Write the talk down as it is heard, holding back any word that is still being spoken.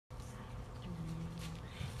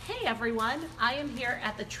Hey everyone, I am here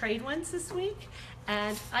at the Tradewinds this week,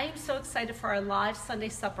 and I am so excited for our live Sunday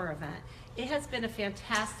supper event. It has been a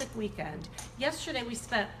fantastic weekend. Yesterday we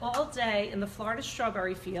spent all day in the Florida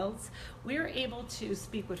strawberry fields. We were able to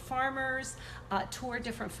speak with farmers, tour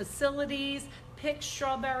different facilities, pick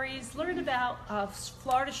strawberries, learn about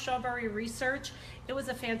Florida strawberry research. It was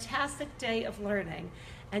a fantastic day of learning.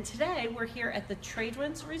 And today we're here at the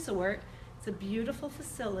Tradewinds Resort. It's a beautiful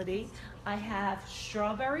facility. I have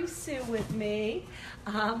Strawberry Sue with me.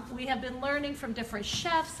 We have been learning from different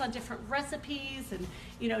chefs on different recipes and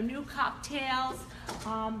new cocktails.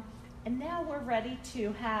 And now we're ready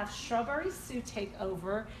to have Strawberry Sue take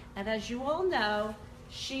over. And as you all know,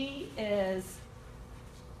 she is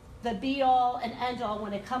the be-all and end-all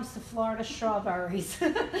when it comes to Florida strawberries.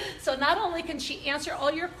 So not only can she answer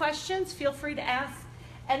all your questions, feel free to ask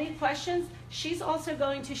any questions, she's also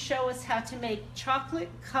going to show us how to make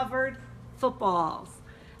chocolate-covered footballs.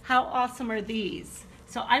 How awesome are these?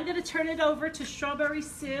 So I'm going to turn it over to Strawberry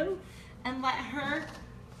Sue and let her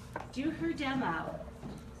do her demo.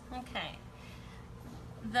 Okay.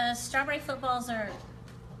 The strawberry footballs are,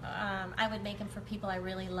 I would make them for people I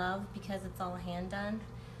really love because it's all hand done.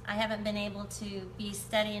 I haven't been able to be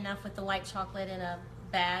steady enough with the white chocolate in a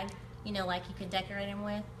bag, like you could decorate them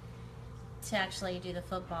with, to actually do the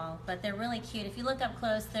football. But they're really cute. If you look up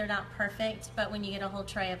close, they're not perfect, but when you get a whole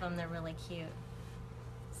tray of them, they're really cute.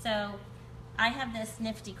 So I have this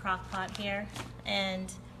nifty crock pot here,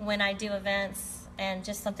 and when I do events and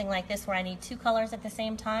just something like this where I need two colors at the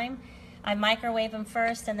same time, I microwave them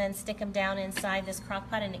first and then stick them down inside this crock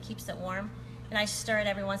pot, and it keeps it warm. And I stir it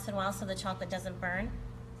every once in a while so the chocolate doesn't burn.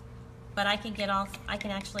 But I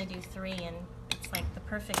can actually do three, and it's like the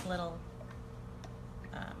perfect little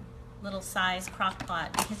size crock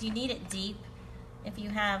pot because you need it deep. If you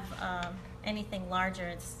have anything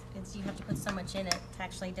larger, you have to put so much in it to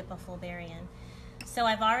actually dip a full berry in. So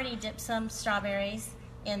I've already dipped some strawberries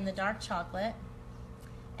in the dark chocolate,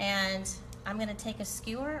 and I'm going to take a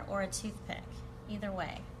skewer or a toothpick, either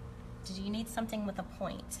way. You need something with a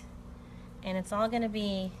point, and it's all going to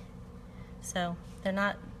be, so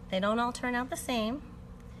they don't all turn out the same,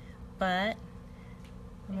 but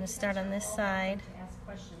I'm going to start on this side.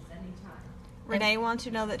 Renee wants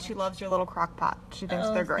to know that she loves your little crock pot. She thinks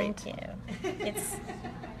they're great. Thank you.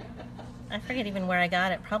 I forget even where I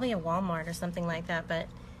got it. Probably at Walmart or something like that, but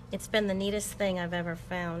it's been the neatest thing I've ever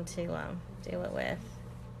found to do it with.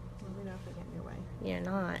 Let me know if I get in your way. You're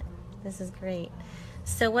not. This is great.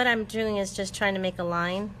 So what I'm doing is just trying to make a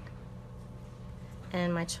line,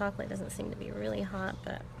 and my chocolate doesn't seem to be really hot,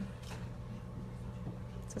 but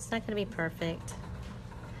so it's not going to be perfect.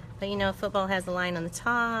 But football has a line on the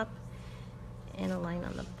top and a line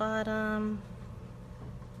on the bottom.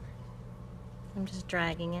 I'm just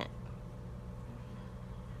dragging it.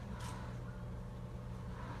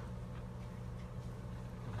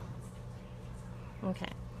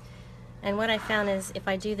 Okay. And what I found is if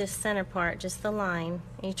I do this center part, just the line,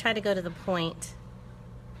 and you try to go to the point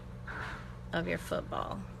of your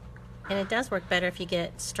football. And it does work better if you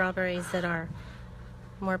get strawberries that are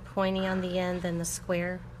more pointy on the end than the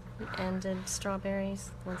square-ended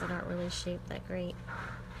strawberries, the ones that aren't really shaped that great.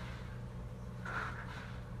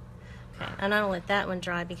 Okay, and I'll let that one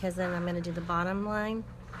dry because then I'm going to do the bottom line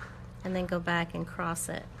and then go back and cross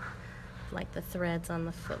it like the threads on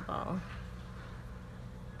the football.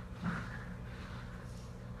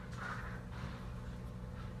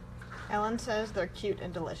 Ellen says they're cute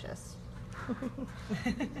and delicious.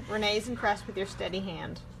 Renee's impressed with your steady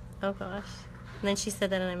hand. Oh gosh. And then she said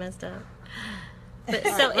that and I messed up. But,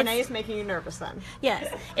 so Renee's making you nervous then.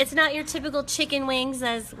 Yes. It's not your typical chicken wings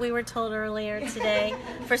as we were told earlier today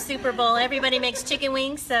for Super Bowl. Everybody makes chicken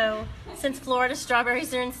wings, so since Florida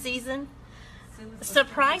strawberries are in season,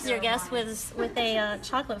 surprise your guests with a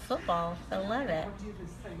chocolate football. They'll love it.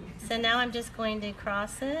 So now I'm just going to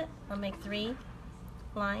cross it. I'll make 3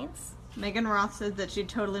 lines. Megan Roth said that she'd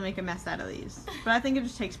totally make a mess out of these, but I think it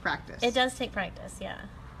just takes practice. It does take practice, yeah.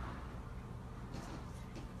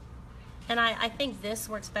 And I think this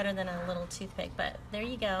works better than a little toothpick, but there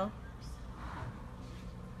you go.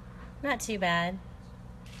 Not too bad.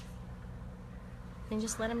 And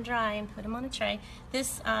just let them dry and put them on a tray.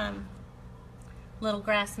 This little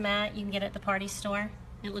grass mat you can get at the party store.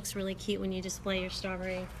 It looks really cute when you display your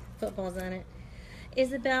strawberry footballs on it.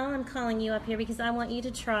 Isabel, I'm calling you up here because I want you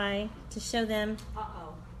to try to show them.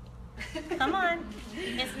 Uh-oh. Come on.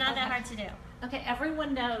 It's not that hard to do. Okay,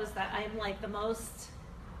 everyone knows that I'm like the most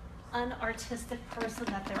unartistic person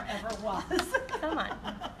that there ever was. Come on.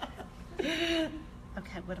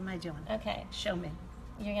 Okay, what am I doing? Okay. Show me.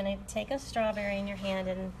 you're gonna take a strawberry in your hand,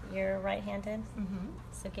 and you're right-handed. Mm-hmm.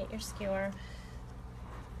 So get your skewer.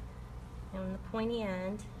 And on the pointy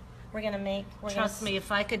end, we're gonna Trust me,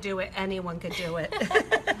 if I could do it, anyone could do it.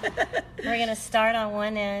 We're gonna start on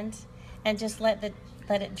one end, and just let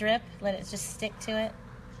it drip. Let it just stick to it,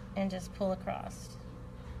 and just pull across.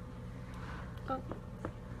 Oh.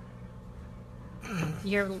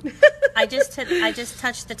 I just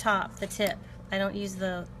touched the top, the tip. I don't use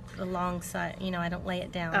the long side. You know, I don't lay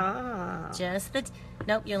it down. Ah. Just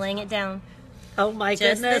nope. You're laying it down. Oh my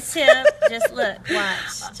Just goodness. the tip. Just look.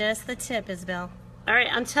 Watch. Just the tip, Isabel. All right,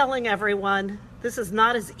 I'm telling everyone, this is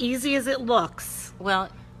not as easy as it looks. Well,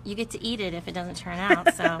 you get to eat it if it doesn't turn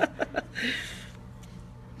out. So.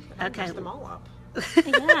 Okay. Them all up.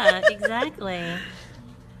 Yeah. Exactly.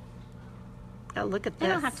 Oh, look at They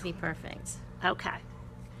this. don't have to be perfect. Okay.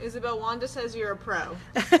 Isabel, Wanda says you're a pro.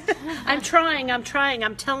 I'm trying. I'm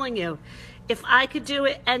telling you. If I could do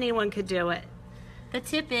it, anyone could do it. The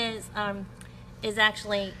tip is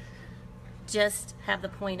actually just have the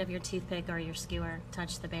point of your toothpick or your skewer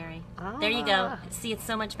touch the berry. There you go. Ah. See, it's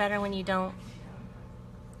so much better when you don't.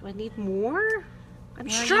 Do I need more? I'm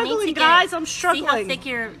You know, you need struggling, to get- guys. I'm struggling. See how thick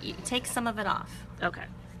you take some of it off. Okay.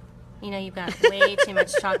 You know, you've got way too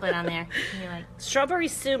much chocolate on there. And you're like, Strawberry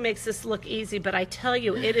Sue makes this look easy, but I tell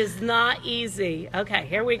you, it is not easy. Okay,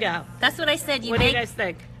 here we go. that's what I said. What do you guys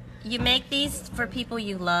think? You make these for people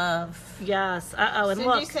you love. Yes. Uh-oh, and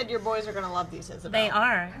Cindy look. said your boys are going to love these, Isabel. They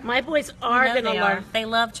are. My boys are You know going to they learn. are. They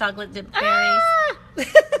love chocolate dipped berries. Ah!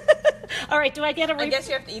 All right, do I get a I guess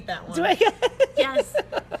you have to eat that one. Do I get Yes.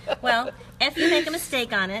 Well, if you make a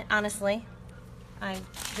mistake on it, honestly,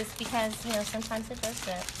 just because, you know, sometimes it does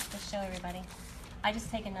drip. Just show everybody. I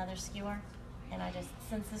just take another skewer, and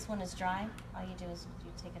since this one is dry, all you do is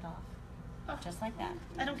you take it off. Just like that.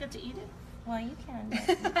 I don't get to eat it? Well, you can.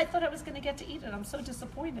 but- I thought I was going to get to eat it. I'm so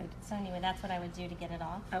disappointed. So anyway, that's what I would do to get it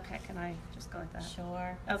off. Okay, can I just go like that?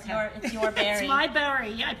 Sure. Okay. It's your berry. It's my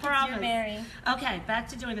berry, I promise. It's your berry. Okay, back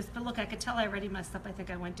to doing this. But look, I could tell I already messed up. I think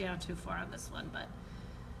I went down too far on this one, but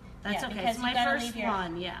that's Yeah, okay. because It's you my gotta first leave your-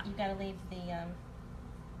 one, yeah. You gotta leave the, And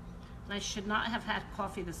I should not have had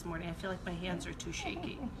coffee this morning. I feel like my hands are too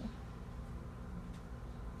shaky.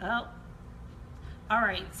 Oh. All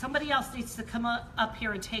right, somebody else needs to come up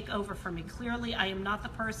here and take over for me. Clearly, I am not the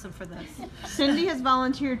person for this. Cindy has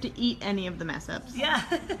volunteered to eat any of the mess ups. Yeah.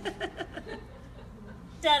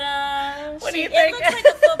 ta-da! What do you It think? looks like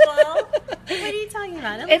a football. What are you talking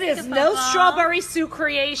about? It looks is like a no football. Strawberry Sue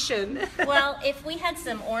creation. Well, if we had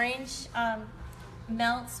some orange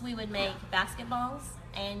melts, we would make basketballs,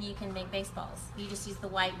 and you can make baseballs. You just use the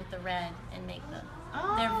white with the red and make them.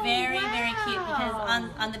 They're very, very cute because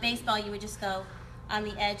on the baseball you would just go on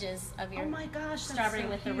the edges of your Oh my gosh, that's strawberry so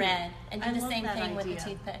with the cute. red, and do I the love same that thing with the idea.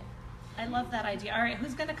 toothpick. I love that idea. All right,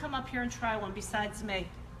 who's going to come up here and try one besides me?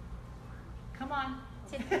 Come on.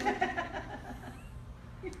 Who's going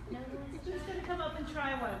to come up and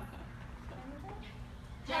try one?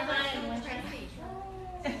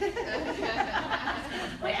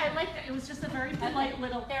 Wait, I like that. It was just a very polite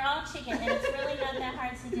little. They're all chicken, and it's really not that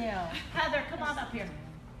hard to do. Heather, come on up here.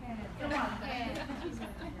 Come on.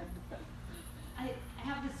 I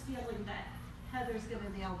have this feeling that Heather's going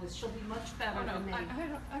to nail this. She'll be much better than me.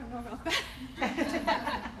 I don't know about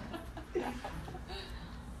that.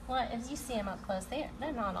 Well, as you see them up close, they're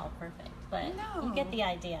not all perfect, but you No. get the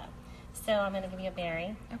idea. So I'm going to give you a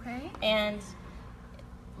berry. Okay. And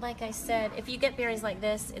like I said, if you get berries like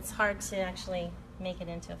this, it's hard to actually make it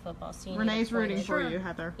into a football. So you Renee's need a pointed rooting for one. you,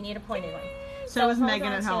 Heather. You need a pointed one. So is hold Megan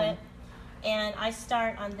on at to home. it, and I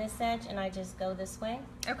start on this edge, and I just go this way.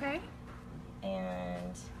 Okay.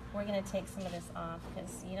 And we're going to take some of this off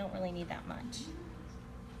because you don't really need that much.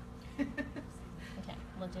 Okay,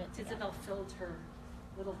 we'll do it together. Isabel filled her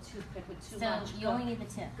little toothpick with too So much. you only need the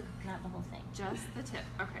tip, not the whole thing. Just the tip.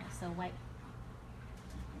 Okay. So wipe.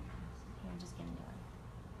 Here, just get a new one.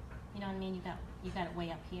 You know what I mean? You got it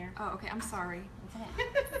way up here. Oh, okay. I'm sorry. It's okay.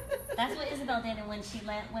 That's what Isabel did, and when she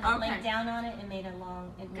when it laid Okay. down on it, it made a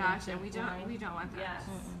long. It made a Gotcha. big line. We don't want that.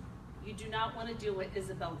 Yes. You do not want to do what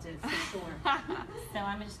Isabel did, for sure. So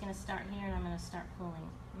I'm just going to start here, and I'm going to start pulling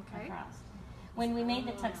Okay. across. When we made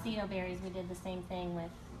the tuxedo berries, we did the same thing with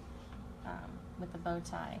the bow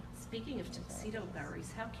tie. Speaking of tuxedo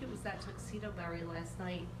berries, how cute was that tuxedo berry last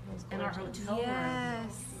night was in our gorgeous. hotel room?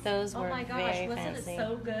 Yes. Those Oh were my gosh, very wasn't fancy. it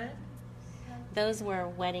so good? Those were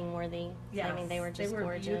wedding worthy. Yes, I mean, they were just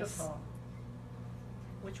gorgeous. beautiful.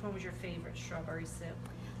 Which one was your favorite strawberry soup?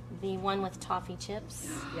 The one with toffee chips.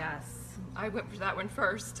 Yes. I went for that one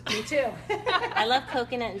first. Me too. I love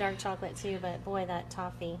coconut and dark chocolate too, but boy, that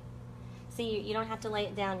toffee. See, you don't have to lay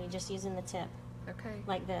it down. You're just using the tip. Okay.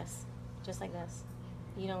 like this, just like this.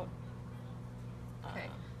 You don't. Okay.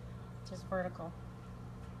 Just vertical.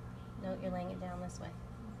 No, you're laying it down this way,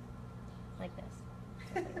 like this,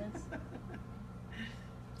 just like this.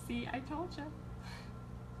 See, I told you.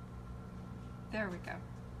 There we go.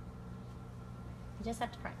 You just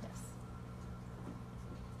have to practice.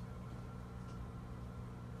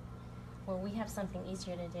 Well, we have something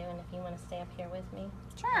easier to do, and if you want to stay up here with me,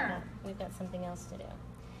 we've got something else to do.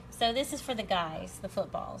 So this is for the guys, the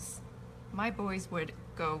footballs. My boys would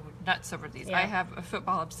go nuts over these. Yeah. I have a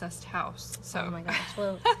football obsessed house, so. Oh my gosh!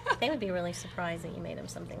 Well, they would be really surprised that you made them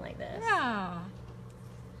something like this. Yeah.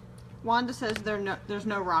 Wanda says there's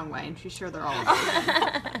no wrong way, and she's sure they're all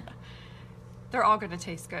good. They're all going to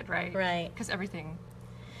taste good, right? Right. Because everything.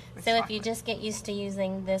 with So if you chocolate. just get used to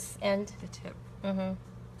using this end, The tip.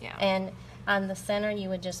 Yeah. and on the center you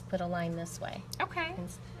would just put a line this way, Okay.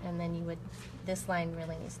 and then you would. This line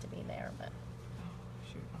really needs to be there, but Oh,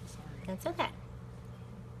 shoot, I'm sorry. that's okay.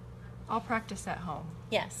 I'll practice at home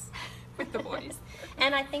Yes. with the boys.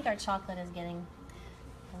 And I think our chocolate is getting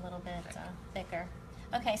a little bit thicker.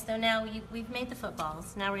 Okay, so now we've made the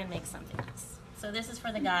footballs. Now we're going to make something else. So this is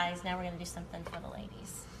for the guys. Now we're going to do something for the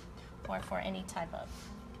ladies. Or for any type of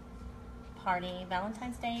party.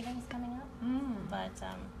 Valentine's Day even is coming up. But, so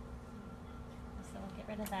we'll get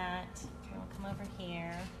rid of that. We'll come over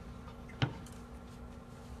here.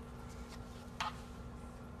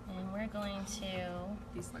 And we're going to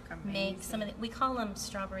These look amazing. make some of the, we call them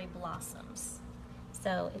strawberry blossoms.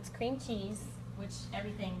 So it's cream cheese, which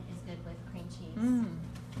everything is good with cream cheese.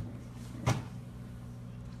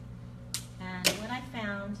 And what I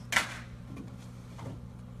found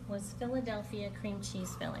was Philadelphia cream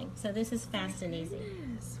cheese filling. So this is fast and easy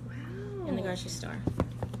Yes, wow. in the grocery store.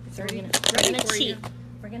 So ready- we're ready gonna for cheat. you.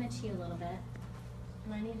 We're gonna cheat a little bit.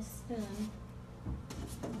 And I need a spoon.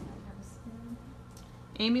 I don't have a spoon.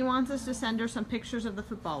 Amy wants us to send her some pictures of the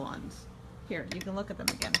football ones. Here, you can look at them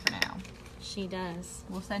again for now. She does.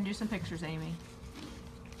 We'll send you some pictures, Amy.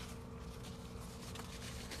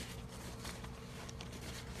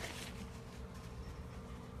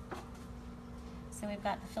 So we've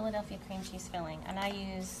got the Philadelphia cream cheese filling, and I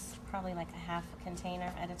use probably like a half a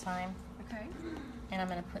container at a time. Okay. And I'm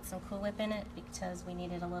going to put some Cool Whip in it because we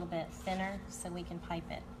need it a little bit thinner so we can pipe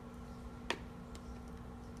it.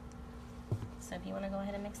 So if you want to go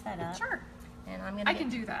ahead and mix that up. Sure. And I'm going I can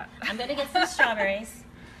do that. I'm going to get some strawberries,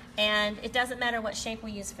 and it doesn't matter what shape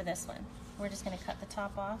we use for this one. We're just going to cut the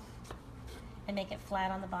top off and make it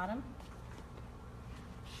flat on the bottom.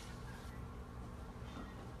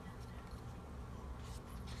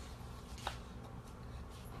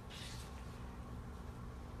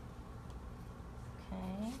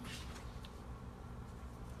 Okay.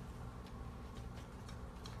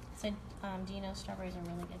 So, do you know strawberries are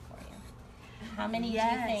really good for you? How many do you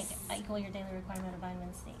think Yes. equal your daily requirement of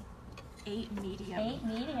vitamin C? 8 medium. 8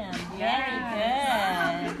 medium.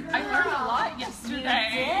 Yes. Very good. I learned a lot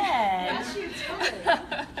yesterday. You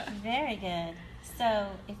did. Very good. So,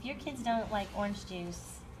 if your kids don't like orange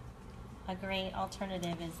juice, a great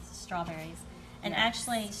alternative is strawberries. And Yes.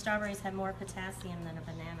 actually, strawberries have more potassium than a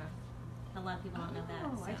banana. A lot of people don't know that.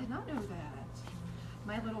 Oh, I so. did not know that.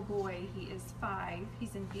 My little boy, he is 5.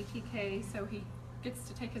 He's in BPK, so he gets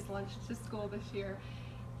to take his lunch to school this year.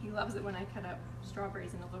 He loves it when I cut up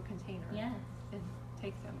strawberries in a little container Yeah. and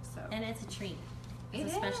take them. So And it's a treat. It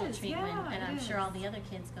It's a special is, treat when, yeah, and it I'm sure all is. the other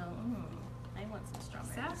kids go, I want some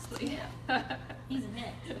strawberries. exactly. He's a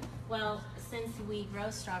hit. Well, since we grow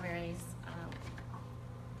strawberries,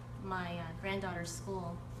 my granddaughter's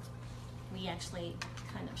school, we actually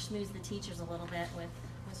kind of schmooze the teachers a little bit with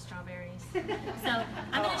strawberries. So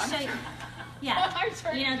I'm going to show you. Yeah, I'm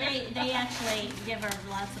sure you know you do. they actually give her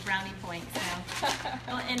lots of brownie points. So,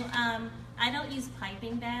 well, and I don't use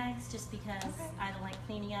piping bags just because I don't like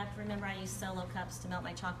cleaning up. Remember, I use Solo cups to melt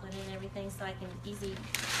my chocolate in and everything, so I can easily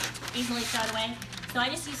throw it away. So I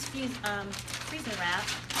just use freezer wrap.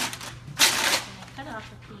 And I cut off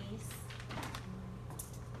a piece.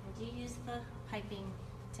 I do use the piping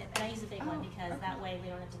tip, and I use a big one because that way we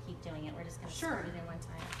don't have to keep doing it. We're just going to Sure. squirt it in one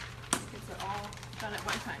time. Gets it all done at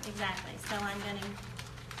one time. Exactly. So I'm going to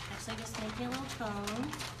actually just make you a little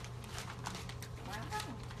cone. Wow.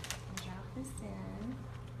 And drop this in.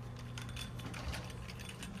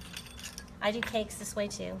 I do cakes this way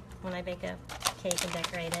too, when I bake a cake and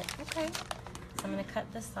decorate it. Okay. So I'm going to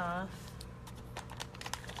cut this off.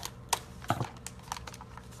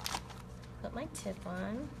 Put my tip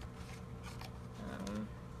on.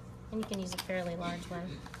 And you can use a fairly large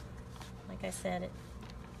one. Like I said, it.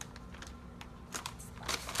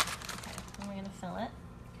 Okay, and we're going to fill it.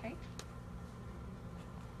 Okay.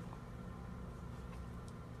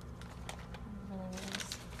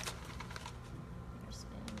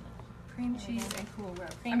 Cream cheese and Cool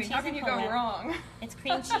Whip. Cream I mean, cheese how can and you Cool go Whip. wrong? It's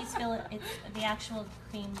cream cheese filling. It's the actual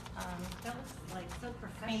cream That looks like so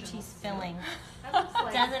professional. cream cheese filling. That looks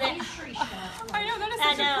like Doesn't it? pastry chef. I know, that is I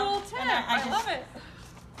such a know, cool tip. and I I just- love it.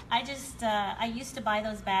 I used to buy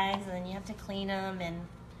those bags and then you have to clean them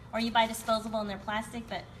or you buy disposable and they're plastic,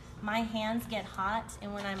 but my hands get hot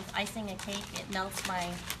and when I'm icing a cake, it melts the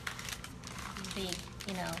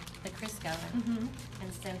Crisco.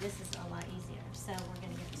 And so this is a lot easier. So we're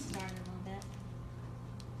gonna get started a little bit.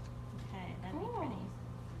 Okay, that'd be pretty.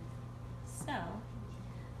 So,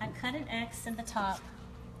 I cut an X in the top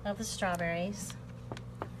of the strawberries.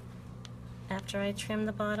 After I trim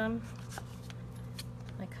the bottom,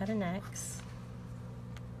 I cut an X.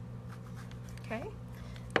 Okay.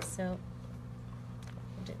 So,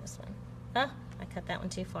 we'll do this one. Ah, I cut that one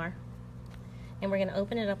too far. And we're gonna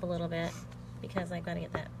open it up a little bit because I've gotta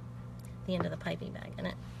get the end of the piping bag in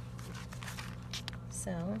it.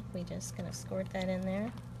 So, we just gonna squirt that in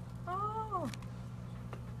there. Oh,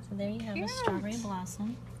 So there you have a Cute. strawberry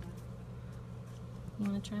blossom. You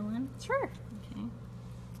wanna try one? sure. Okay.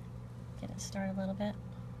 Get it started a little bit.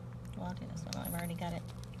 Well, I'll do this one. I've already got it.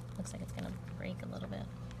 Looks like it's gonna break a little bit.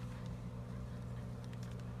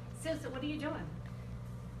 Susan, what are you doing?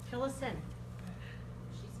 Fill us in.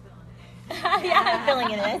 Yeah, I'm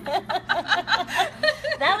filling it in.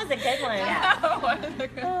 That was a good one. One of the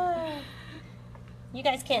good- You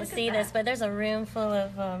guys can't Look at see this, that. but there's a room full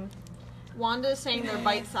of Wanda's saying they're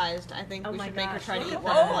bite-sized. I think Oh we my should make her gosh, try to look eat at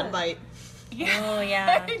one in that. one bite. Oh,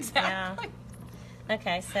 yeah. exactly.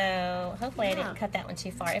 Okay, so hopefully I Yeah. didn't cut that one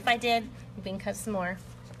too far. If I did, we can cut some more.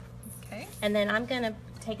 Okay. And then I'm gonna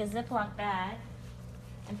take a Ziploc bag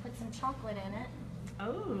and put some chocolate in it.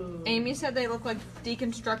 Oh. Amy said they look like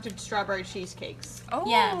deconstructed strawberry cheesecakes. Oh,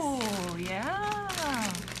 Yes. yeah.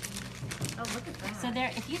 Oh, look at that. So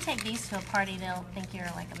there, if you take these to a party, they'll think you're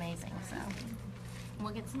like amazing. So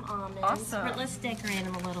we'll get some almonds. Awesome. Let's decorate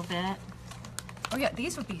them a little bit. Oh, yeah,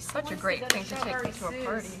 these would be such a wants to great go to thing to take Strawberry to a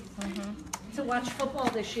party. Sue's. To watch football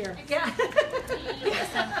this year. Yeah.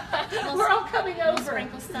 We're all coming We'll over.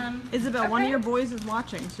 sprinkle some. Isabel, one of your boys is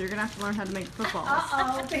watching, so you're gonna have to learn how to make footballs.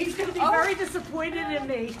 Uh-oh, he's gonna be very disappointed in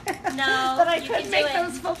me. No, That I you couldn't can make do it.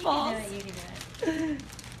 those footballs. You can do it.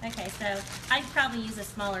 Okay, so I'd probably use a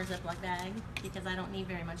smaller Ziploc bag because I don't need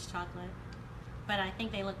very much chocolate. But I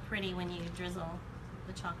think they look pretty when you drizzle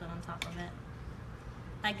the chocolate on top of it.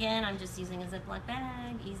 Again, I'm just using a Ziploc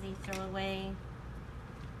bag, easy throwaway.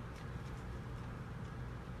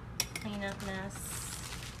 Cleanup mess.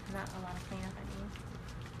 Not a lot of cleanup, I mean.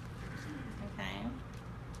 Okay.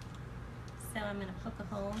 So I'm going to poke a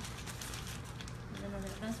hole. Those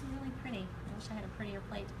are really pretty. I wish I had a prettier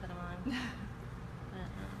plate to put them on.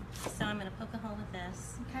 But, so I'm going to poke a hole with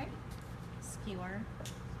this Okay. skewer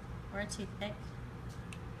or a toothpick.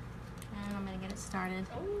 And I'm going to get it started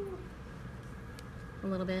a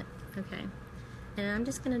little bit. Okay. And I'm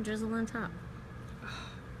just going to drizzle on top.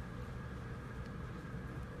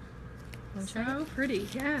 Wanna try it? So pretty,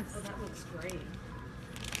 yes. Oh, that looks great.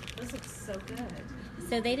 This looks so good.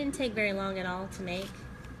 So they didn't take very long at all to make.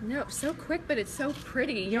 No, so quick, but it's so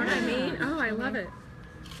pretty. You know what I mean? Oh, I love it.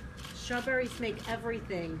 Strawberries make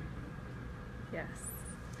everything. Yes.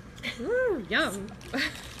 Ooh, yum. We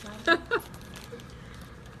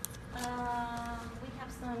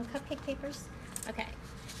have some cupcake papers. Okay.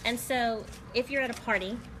 And so if you're at a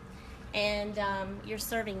party and you're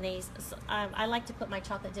serving these, I like to put my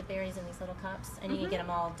chocolate dip berries in these little cups, and you can get them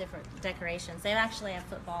all different decorations. They actually have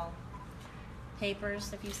football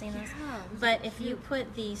papers, if you've seen those. Yeah, those But if you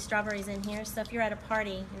put the strawberries in here, so if you're at a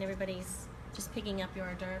party and everybody's just picking up your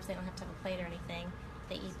hors d'oeuvres, they don't have to have a plate or anything.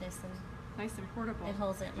 They eat this and Nice and portable. it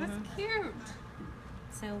holds it. That's Mhm. cute.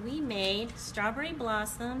 So we made strawberry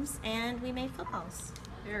blossoms and we made footballs.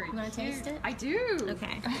 Very You wanna cute. taste it? I do.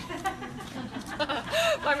 Okay.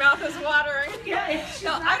 My mouth is watering. Yeah, she's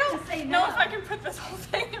No, not I gonna don't say know no. if I can put this whole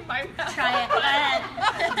thing in my mouth. Try it. Go ahead.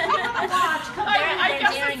 They're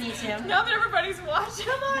guess daring it's- you to. Now that everybody's watching.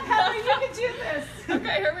 Come on, Heather, you can do this.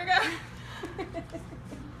 Okay, here we go.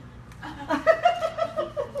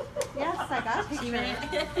 Yes, I got You ready?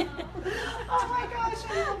 Oh my gosh,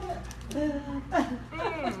 I love it.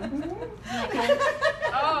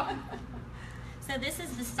 Oh, So this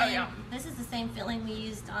is the Oh, same. yeah. This is the same filling we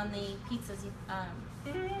used on the pizzas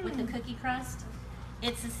with the cookie crust.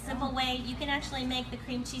 It's a simple way. You can actually make the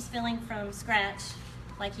cream cheese filling from scratch,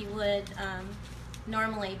 like you would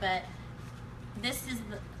normally. But this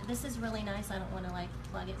is really nice. I don't want to like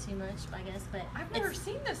plug it too much, I guess. But I've never it's,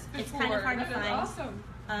 seen this before. it's kind of hard to That is find. Awesome.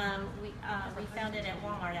 We found it at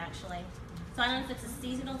Walmart actually. So I don't know if it's a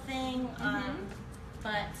seasonal thing,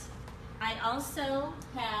 but I also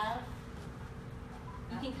have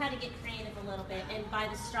You can kind of get creative a little bit and buy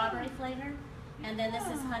the strawberry flavor. And then this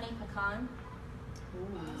is honey pecan.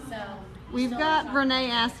 So We've still got have Renee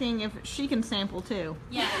asking if she can sample too.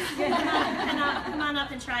 Yes. Come on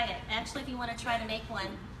up and try it. Actually, if you want to try to make one.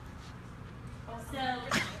 So,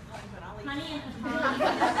 honey and pecan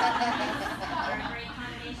are a great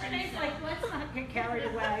combination. Renee's like, let's not get carried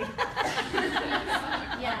away.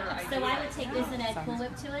 Yeah. So I would take this and add Cool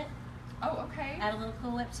Whip to it. Oh, okay. Add a little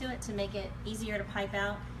Cool Whip to it to make it easier to pipe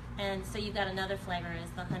out. And so you've got another flavor is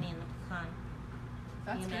the honey and the pecan.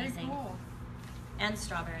 That's very amazing. cool. And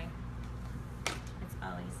strawberry. It's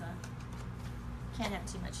always can't have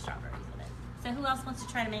too much strawberries in it. So who else wants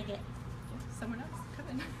to try to make it? Someone else, come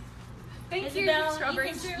in. Thank Isabel, you.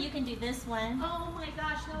 Strawberries you can do this one. Oh my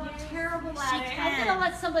gosh, no, I'm Yes, terrible she at it. can. I'm gonna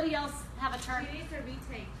let somebody else have a turn.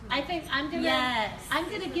 I think I'm gonna. Yes. I'm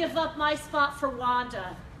gonna give up my spot for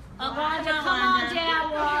Wanda. Oh, Wanda, come come on, on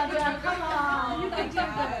down, Wanda. Come on. You can do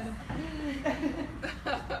good.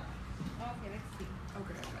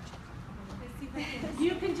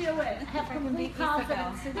 You can do it. I have complete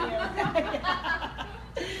confidence in you.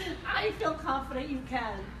 I feel confident you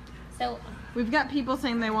can. So We've got people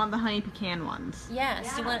saying they want the honey pecan ones.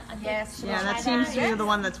 yes, you want Yes. Yeah, try that seems to be Yes. the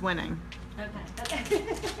one that's winning. Okay.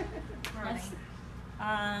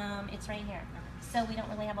 It's right here. So we don't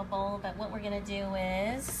really have a bowl, but what we're gonna do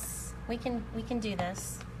is we can do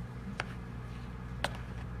this.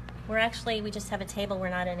 We just have a table. We're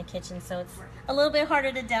not in a kitchen, so it's a little bit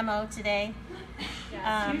harder to demo today.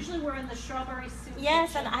 Yes, usually we're in the strawberry soup.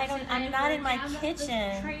 Yes, kitchen. and I'm Today not we're in my down at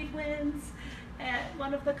kitchen. the Trade Winds at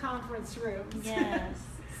one of the conference rooms. Yes.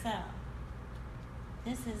 So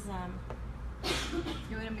this is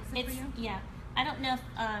You want to mix it it's for you? yeah. I don't know if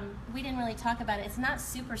we didn't really talk about it. It's not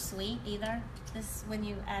super sweet either. This when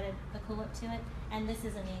you added the Cool Whip to it, and this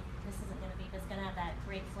isn't going to be. But it's going to have that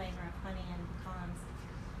great flavor of honey and pecans.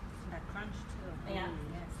 That crunch too. Yeah.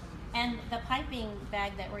 Yes. And the piping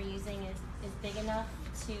bag that we're using is big enough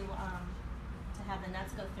to have the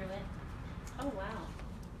nuts go through it. Oh wow.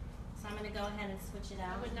 So I'm going to go ahead and switch it I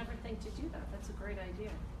out. would never think to do that. That's a great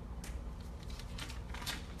idea.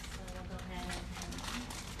 So we'll go ahead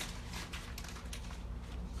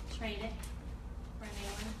and trade it for a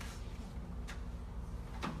new one.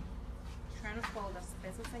 Trying to fold as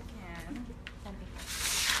best as I can. That'd be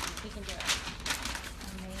good. We can do it.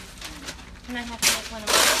 Amazing. And I have to make one of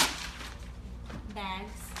my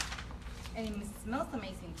bags. And it smells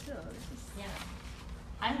amazing too. This is Yeah.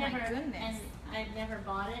 I've Oh my never goodness. and I've never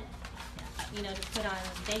bought it, to put on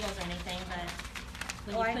bagels or anything, but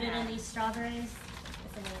when Oh, you I put it in have. these strawberries,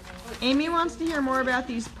 it's amazing. Amy wants to hear more about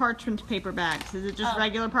these parchment paper bags. Is it just Oh.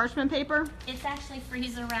 regular parchment paper? It's actually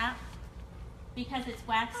freezer wrap because it's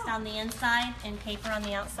waxed on the inside and paper on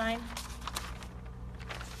the outside.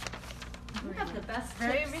 You have the best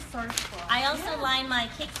very tips. resourceful. I also line my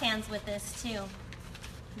cake pans with this too.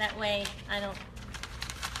 That way I don't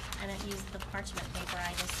use the parchment paper,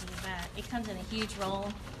 I just use that. It comes in a huge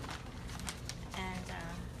roll and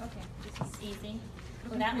Okay. this is easy.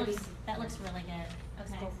 Well, Looking pretty. that looks really good.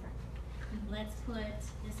 Okay. go for it. Let's put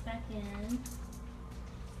this back in. Now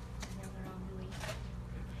they're all gooey.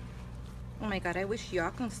 Oh my god, I wish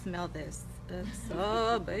y'all can smell this. It's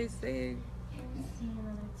so basic. See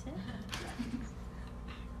another tip?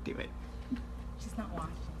 Do it. She's not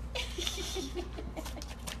washing.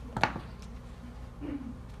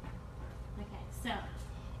 Okay, so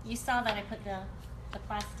you saw that I put the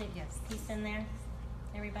plastic piece in there,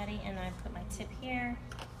 everybody, and I put my tip here.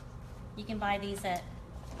 You can buy these at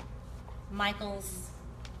Michael's,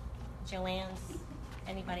 Joann's,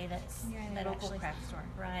 anybody that's Yeah, in that a local actually- craft store.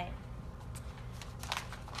 Right.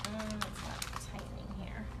 It's not tightening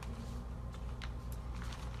here.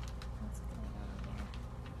 What's going on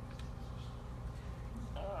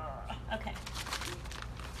here? Okay.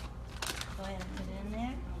 Go ahead and put it in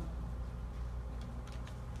there.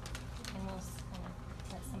 And we'll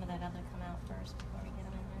let some of that other come out first before we get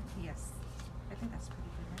them in Yes. I think that's pretty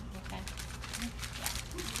good, right? there. Okay.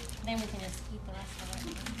 Yeah. Then we can just eat the rest of it.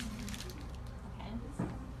 Okay.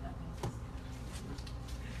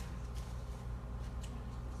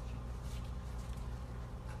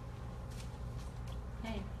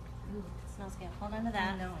 Okay. Ooh, it smells good. Hold on to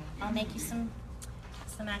that. I know. I'll make you some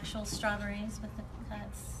actual strawberries with the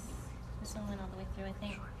cuts. This one went all the way through, I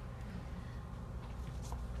think.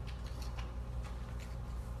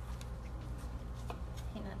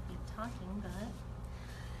 May not be talking, but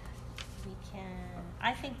we can.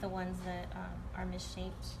 I think the ones that are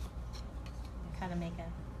misshaped kind of make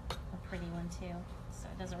a pretty one too. So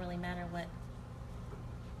it doesn't really matter what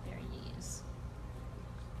berry you use.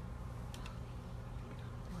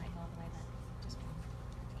 I might go all the way, but just one.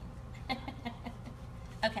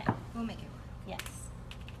 We'll make it work. Yes.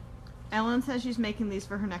 Ellen says she's making these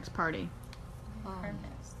for her next party. Perfect.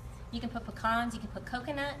 You can put pecans, you can put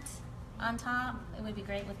coconut on top. It would be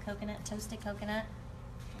great with coconut, toasted coconut.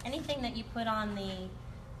 Anything that you put on the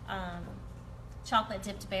chocolate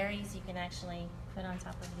dipped berries, you can actually put on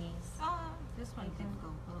top of these. Oh, this one didn't go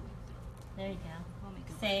all the way through. There you go. We'll make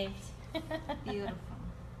it work. Saved. Beautiful.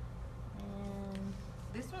 And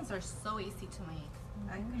These ones are so easy to make.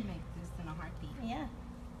 I could make this in a heartbeat. yeah.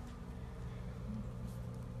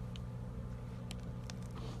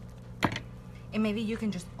 And maybe you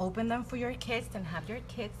can just open them for your kids and have your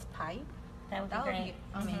kids pipe. That would be That would great. be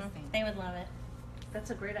amazing. They would love it. That's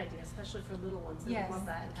a great idea, especially for little ones. They love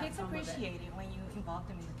that and have Kids fun with it. appreciate it when you involve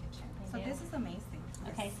them in the kitchen. They So do. this is amazing.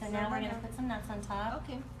 Okay, so now we're gonna put some nuts on top,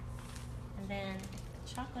 Okay. and then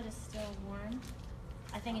chocolate is still warm.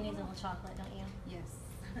 I think it needs a little chocolate, don't you? Yes.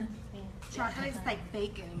 Yeah. Chocolate is like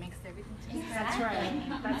bacon. It makes everything taste That's better.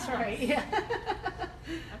 right. That's right. Yeah.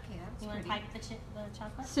 Okay, that's You want to pretty. pipe the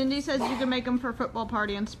chocolate? Cindy says you can make them for football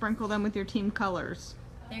party and sprinkle them with your team colors.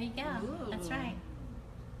 There you go. That's Ooh. right.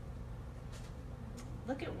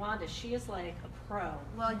 Look at Wanda. She is like a pro.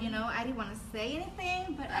 Well, you know, I didn't want to say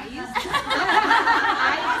anything, but I used to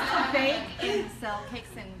bake and sell cakes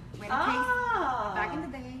and wedding cakes back in the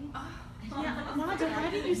day. Yeah, Wanda, why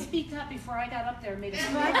didn't you speak up before I got up there and made a She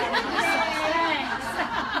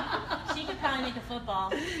could probably make a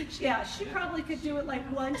football. Yeah, she probably could do it like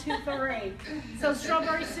 1, 2, 3. So,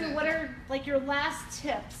 Strawberry Sue, what are like your last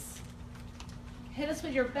tips? Hit us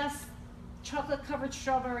with your best chocolate-covered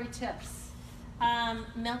strawberry tips.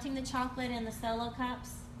 Melting the chocolate in the solo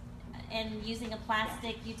cups and using a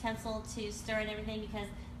plastic utensil to stir it and everything, because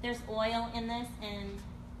there's oil in this and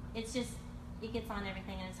it's just, it gets on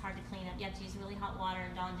everything and it's hard to clean up. You have to use really hot water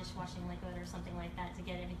and Dawn dishwashing liquid or something like that to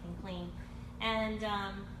get everything clean. And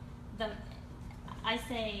I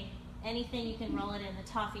say anything you can roll it in, the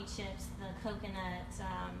toffee chips, the coconut,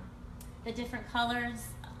 the different colors,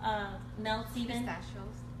 melts even.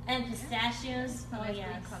 Pistachios. And pistachios, A oh nice green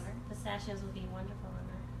yes, color. pistachios would be wonderful in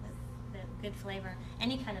there. That's good flavor.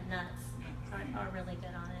 Any kind of nuts are really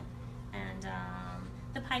good on it. And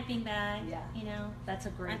the piping bag, Yeah. you know, That's a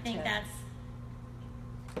great I think tip. that's,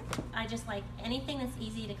 I just like anything that's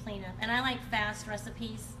easy to clean up. And I like fast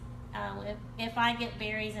recipes. If I get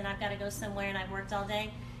berries and I've got to go somewhere and I've worked all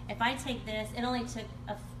day, if I take this, it only took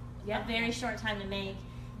a very short time to make.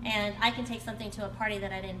 And I can take something to a party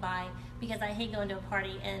that I didn't buy, because I hate going to a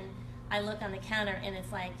party and I look on the counter and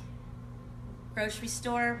it's like grocery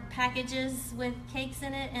store packages with cakes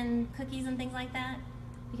in it and cookies and things like that,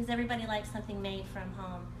 because everybody likes something made from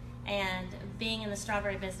home. And being in the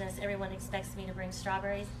strawberry business, everyone expects me to bring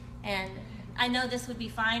strawberries. And I know this would be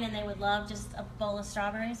fine and they would love just a bowl of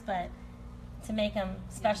strawberries, but to make them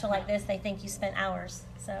special like this, they think you spent hours.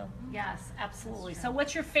 So Yes, absolutely. So,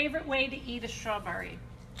 what's your favorite way to eat a strawberry?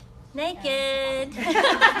 naked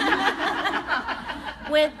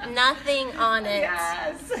with nothing on it.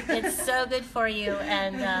 Yes. It's so good for you,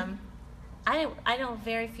 and I know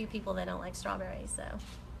very few people that don't like strawberries. So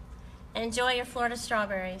enjoy your Florida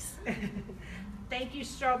strawberries. Thank you,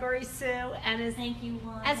 Strawberry Sue. And Thank you,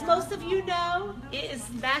 Wanda. as most of you know, it is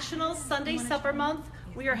National Sunday Supper Month.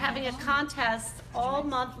 We are having a contest all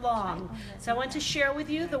month long. So I want to share with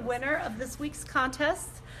you the winner of this week's contest.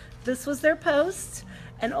 This was their post.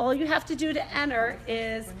 And all you have to do to enter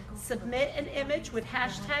is submit an image with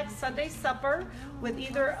hashtag Sunday Supper with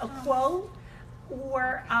either a quote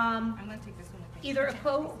or I'm going to take this one with me. either a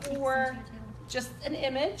quote or just an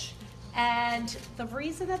image. And the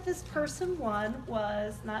reason that this person won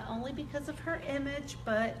was not only because of her image,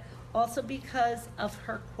 but also because of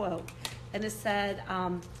her quote. And it said,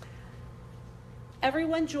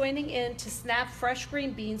 everyone joining in to snap fresh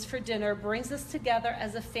green beans for dinner brings us together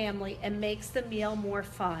as a family and makes the meal more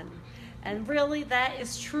fun. And really, that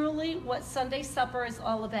is truly what Sunday Supper is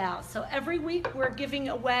all about. So every week we're giving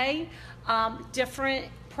away different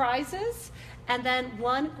prizes, and then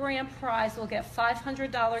one grand prize will get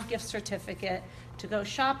 $500 gift certificate to go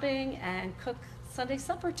shopping and cook Sunday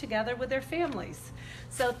supper together with their families.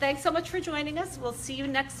 So thanks so much for joining us. We'll see you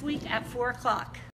next week at 4 o'clock.